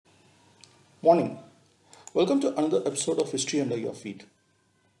Morning. Welcome to another episode of History Under Your Feet.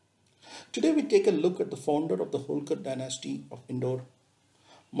 Today we take a look at the founder of the Holkar dynasty of Indore,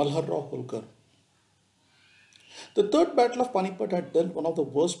 Malhar Rao Holkar. The Third Battle of Panipat had dealt one of the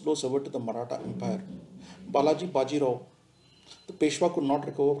worst blows ever to the Maratha Empire. Balaji Bajirao, the Peshwa, could not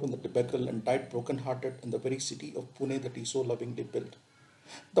recover from the debacle and died broken-hearted in the very city of Pune that he so lovingly built.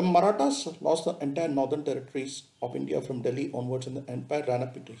 The Marathas lost the entire northern territories of India from Delhi onwards, and the empire ran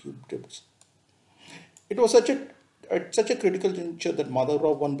up into huge drifts. It was at such a critical juncture that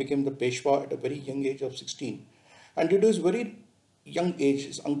Madhavrao I became the Peshwa at a very young age of 16, and due to his very young age,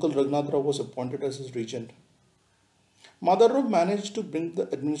 his uncle Raghunath Rao was appointed as his regent. Madhavrao managed to bring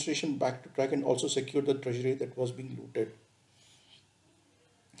the administration back to track and also secure the treasury that was being looted.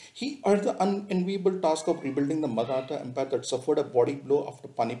 He had the unenviable task of rebuilding the Maratha Empire that suffered a body blow after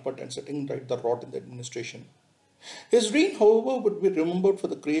Panipat and setting right the rot in the administration. His reign, however, would be remembered for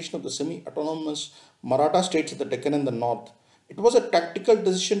the creation of the semi-autonomous Maratha states in the Deccan and the north. It was a tactical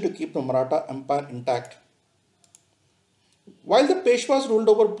decision to keep the Maratha Empire intact. While the Peshwas ruled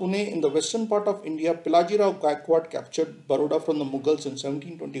over Pune in the western part of India, Pilaji Rao Gaikwad captured Baroda from the Mughals in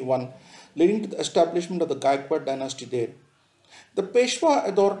 1721, leading to the establishment of the Gaikwad dynasty there. The Peshwa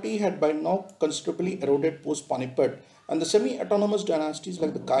authority had by now considerably eroded post Panipat, and the semi-autonomous dynasties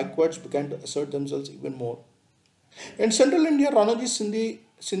like the Gaikwads began to assert themselves even more. In central India, Ranoji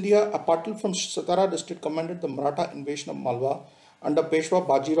Scindia, a patil from Satara district, commanded the Maratha invasion of Malwa under Peshwa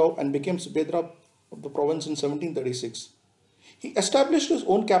Bajirao and became Subedra of the province in 1736. He established his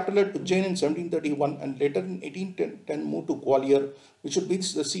own capital at Ujjain in 1731 and later in 1810 moved to Gwalior, which would be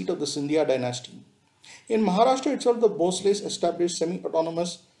the seat of the Scindia dynasty. In Maharashtra itself, the Bhosles established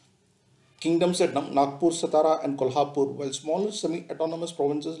semi-autonomous kingdoms at Nagpur, Satara and Kolhapur, while smaller semi-autonomous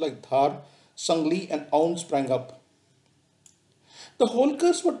provinces like Dhar, Sangli and Aun sprang up. The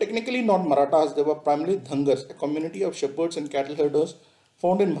Holkars were technically not Marathas, they were primarily Dhangars, a community of shepherds and cattle herders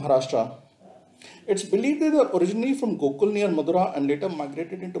found in Maharashtra. It's believed they were originally from Gokul near Madura and later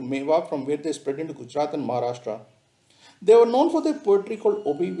migrated into Mewar, from where they spread into Gujarat and Maharashtra. They were known for their poetry called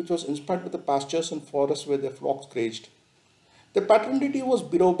Obi, which was inspired by the pastures and forests where their flocks grazed. Their patron deity was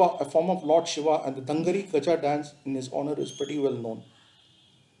Biroba, a form of Lord Shiva, and the Dhangari Gaja dance in his honor is pretty well known.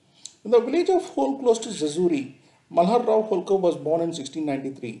 In the village of Hol close to Jazuri, Malhar Rao Holkar was born in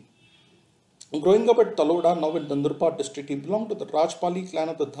 1693. Growing up at Taloda, now in Nandurbar district, he belonged to the Rajpali clan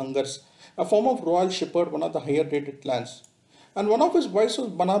of the Dhangars, a form of royal shepherd, one of the higher rated clans. And one of his wives was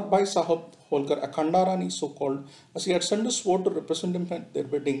Banatbai Sahib Holkar, a Khandarani so called, as he had sent a sword to represent him at their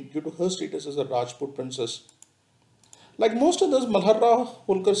wedding due to her status as a Rajput princess. Like most others, Malhar Rao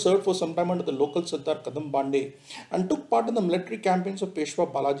Holkar served for some time under the local Sardar Kadam Bande and took part in the military campaigns of Peshwa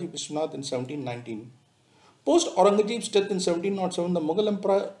Balaji Vishwanath in 1719. Post Aurangzeb's death in 1707, the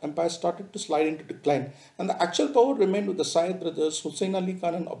Mughal Empire started to slide into decline, and the actual power remained with the Syed brothers Hussain Ali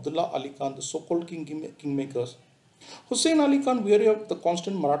Khan and Abdullah Ali Khan, the so-called kingmakers. Hussain Ali Khan, weary of the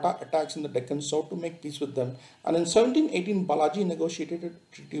constant Maratha attacks in the Deccan, sought to make peace with them, and in 1718 Balaji negotiated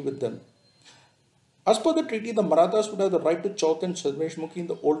a treaty with them. As per the treaty, the Marathas would have the right to Chaut and Sarveshmukhi in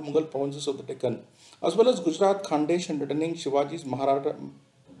the old Mughal provinces of the Deccan, as well as Gujarat, Khandesh and returning Shivaji's Maharashtra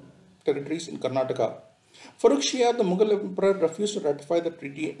territories in Karnataka. Farrukh Shah, the Mughal emperor, refused to ratify the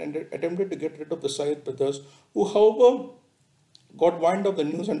treaty and attempted to get rid of the Syed brothers, who however got wind of the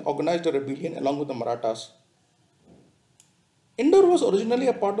news and organized a rebellion along with the Marathas. Indore was originally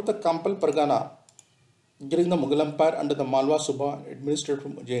a part of the Kampal Pargana during the Mughal Empire under the Malwa Suba administered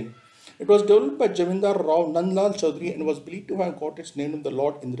from Ujjain. It was developed by Jamindar Rao Nandlal Chaudhary and was believed to have got its name from the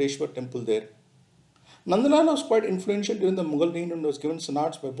Lord Indreshwar temple there. Nandlal was quite influential during the Mughal reign and was given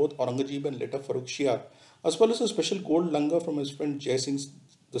sanats by both Aurangzeb and later Farrukh Shah, as well as a special gold langar from his friend Jai Singh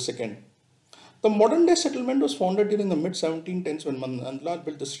II. The modern day settlement was founded during the mid 1710s when Nandlal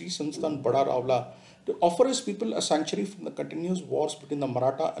built the Sri Sansthan Bada Ravla to offer his people a sanctuary from the continuous wars between the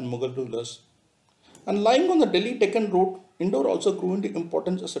Maratha and Mughal rulers. And lying on the Delhi-Deccan road, Indore also grew into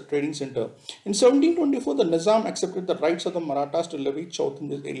importance as a trading center. In 1724, the Nizam accepted the rights of the Marathas to levy Chaut in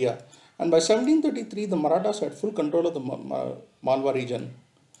this area, and by 1733, the Marathas had full control of the Malwa region.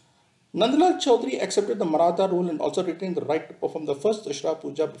 Nandlal Chaudhary accepted the Maratha rule and also retained the right to perform the first Dashera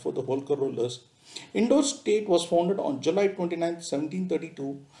Puja before the Holkar rulers. Indore state was founded on July 29,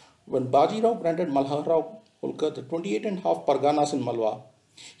 1732, when Baji Rao granted Malhar Rao Holkar the 28 and a half Parganas in Malwa.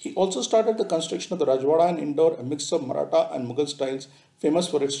 He also started the construction of the Rajwada in Indore, a mix of Maratha and Mughal styles, famous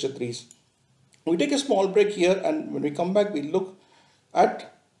for its chhatris. We take a small break here, and when we come back, we look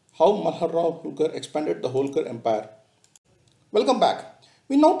at how Malhar Rao Holkar expanded the Holkar Empire. Welcome back.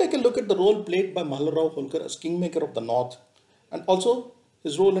 We now take a look at the role played by Malhar Rao Holkar as Kingmaker of the North and also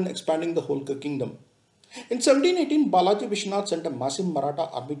his role in expanding the Holkar kingdom. In 1718, Balaji Vishwanath sent a massive Maratha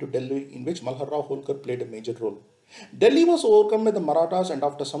army to Delhi in which Malhar Rao Holkar played a major role. Delhi was overcome by the Marathas and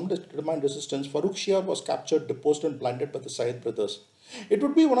after some determined resistance, Farrukh Shah was captured, deposed and blinded by the Syed brothers. It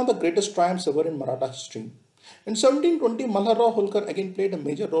would be one of the greatest triumphs ever in Maratha history. In 1720, Malhar Rao Holkar again played a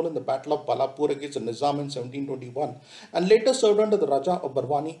major role in the Battle of Balapur against the Nizam in 1721 and later served under the Raja of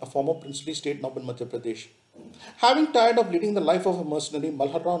Barwani, a former princely state now in Madhya Pradesh. Having tired of leading the life of a mercenary,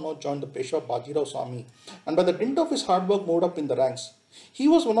 Malhar Rao now joined the Peshwa Bajirao army and by the dint of his hard work moved up in the ranks. He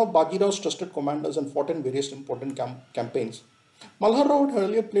was one of Bajirao's trusted commanders and fought in various important campaigns. Malhar Rao had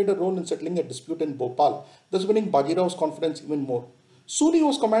earlier played a role in settling a dispute in Bhopal, thus winning Bajirao's confidence even more. Soon he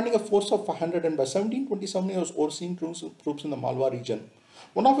was commanding a force of 500 and by 1727 he was overseeing troops in the Malwa region.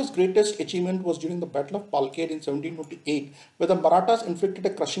 One of his greatest achievements was during the Battle of Palkhed in 1728, where the Marathas inflicted a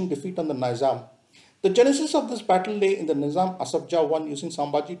crushing defeat on the Nizam. The genesis of this battle lay in the Nizam Asafjah I using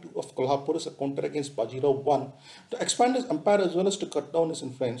Sambhaji II of Kolhapur as a counter against Bajirao I to expand his empire as well as to cut down his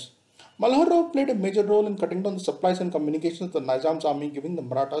influence. Malhar Rao played a major role in cutting down the supplies and communications of the Nizam's army, giving the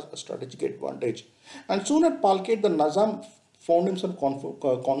Marathas a strategic advantage. And soon at Palkhed, the Nizam found himself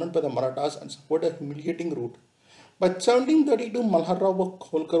cornered by the Marathas and suffered a humiliating rout. By 1732, Malhar Rao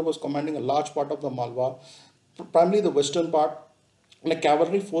Holkar was commanding a large part of the Malwa, primarily the western part, and a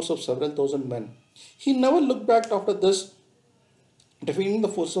cavalry force of several thousand men. He never looked back after this, defeating the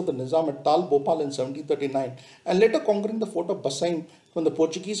forces of the Nizam at Tal Bhopal in 1739 and later conquering the fort of Basaim from the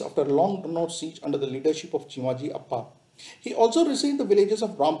Portuguese after a long drawn-out siege under the leadership of Chimaji Appa. He also received the villages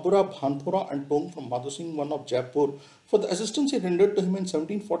of Rampura, Bhanpura and Tong from Madhu Singh I of Jaipur for the assistance he rendered to him in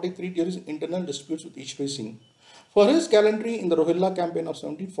 1743 during internal disputes with Ishwar Singh. For his gallantry in the Rohilla campaign of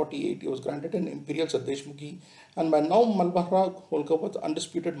 1748, he was granted an imperial Sadeshmukhi and by now Malhar Rao Holkar was the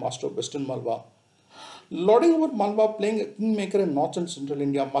undisputed master of Western Malwa. Lording over Malwa, playing a kingmaker in north and central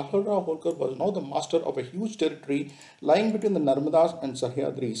India, Malhar Rao Holkar was now the master of a huge territory lying between the Narmadas and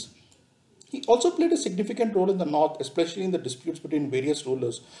Sahyadris. He also played a significant role in the north, especially in the disputes between various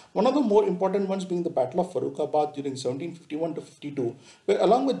rulers, one of the more important ones being the Battle of Farrukhabad during 1751-52, where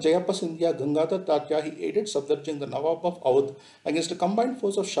along with Jayappa Scindia, Gangadhar Tatya, he aided Safdarjung, the Nawab of Awadh, against a combined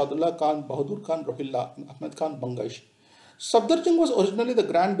force of Shadullah Khan, Bahadur Khan Rohilla, and Ahmed Khan Bangash. Safdarjung was originally the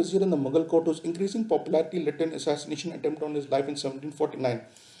Grand Vizier in the Mughal court whose increasing popularity led to an assassination attempt on his life in 1749.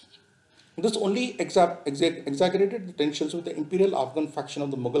 This only exaggerated the tensions with the imperial Afghan faction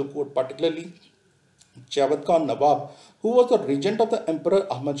of the Mughal court, particularly Javad Khan Nawab, who was the regent of the Emperor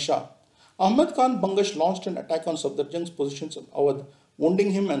Ahmad Shah. Ahmad Khan Bangash launched an attack on Safdarjung's positions in Awadh,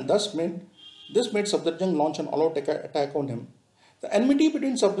 wounding him and thus made Safdarjung launch an all-out attack on him. The enmity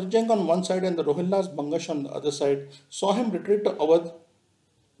between Safdarjung on one side and the Rohillas Bangash on the other side saw him retreat to Awadh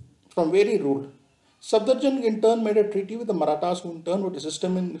from where he ruled. Safdarjung in turn made a treaty with the Marathas who in turn would assist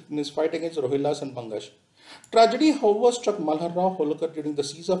him in his fight against the Rohillas and Bangash. Tragedy however struck Malhar Rao Holkar during the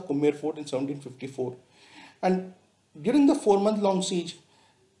siege of Kumer Fort in 1754 and during the 4-month-long siege,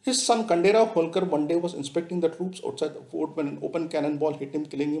 his son Kandera Holkar one day was inspecting the troops outside the fort when an open cannonball hit him,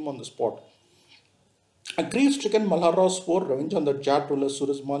 killing him on the spot. A grief-stricken Malhar Rao swore revenge on the Jat ruler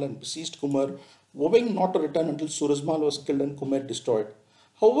Surajmal and besieged Kumer, vowing not to return until Surajmal was killed and Kumer destroyed.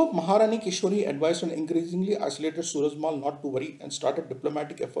 However, Maharani Kishori advised an increasingly isolated Surajmal not to worry and started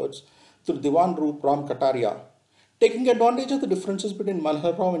diplomatic efforts through Diwan route Ram Kataria. Taking advantage of the differences between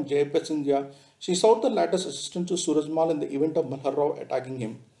Malhar Rao and Jayappa Scindia, she sought the latter's assistance to Surajmal in the event of Malhar Rao attacking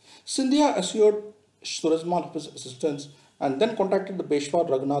him. Scindia assured Surajmal of his assistance and then contacted the Peshwa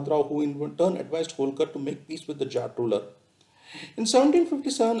Raghunath Rao, who in turn advised Holkar to make peace with the Jat ruler. In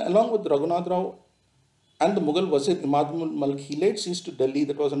 1757, along with Raghunath Rao and the Mughal Wazir Imadul Malik, he laid siege to Delhi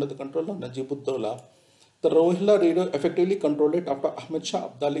that was under the control of Najibud-Dawla. The Rohilla raider effectively controlled it after Ahmed Shah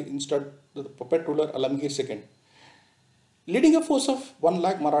Abdali installed the puppet ruler Alamgir II. Leading a force of 1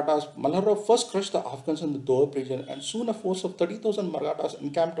 lakh Marathas, Malhar Rao first crushed the Afghans in the Doab region and soon a force of 30,000 Marathas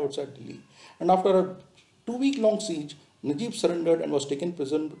encamped outside Delhi. And after a 2-week-long siege, Najib surrendered and was taken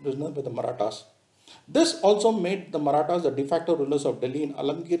prisoner by the Marathas. This also made the Marathas the de facto rulers of Delhi and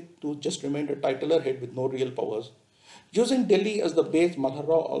Alamgir too just remained a titular head with no real powers. Using Delhi as the base, Malhar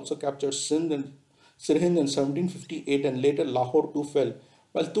Rao also captured Sirhind in 1758 and later Lahore too fell,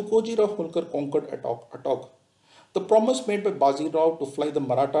 while Tukoji Rao Holkar conquered Attock. The promise made by Bazi Rao to fly the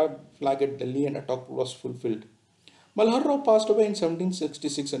Maratha flag at Delhi and Attock was fulfilled. Malhar Rao passed away in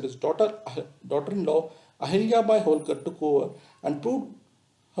 1766 and his daughter-in-law Ahilyabai Holkar took over and proved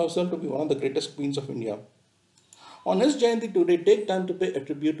herself to be one of the greatest queens of India. On his Jayanti today, take time to pay a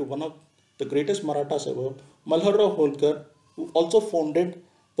tribute to one of the greatest Marathas ever, Malhar Rao Holkar, who also founded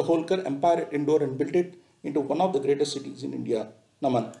the Holkar Empire at Indore and built it into one of the greatest cities in India. Naman.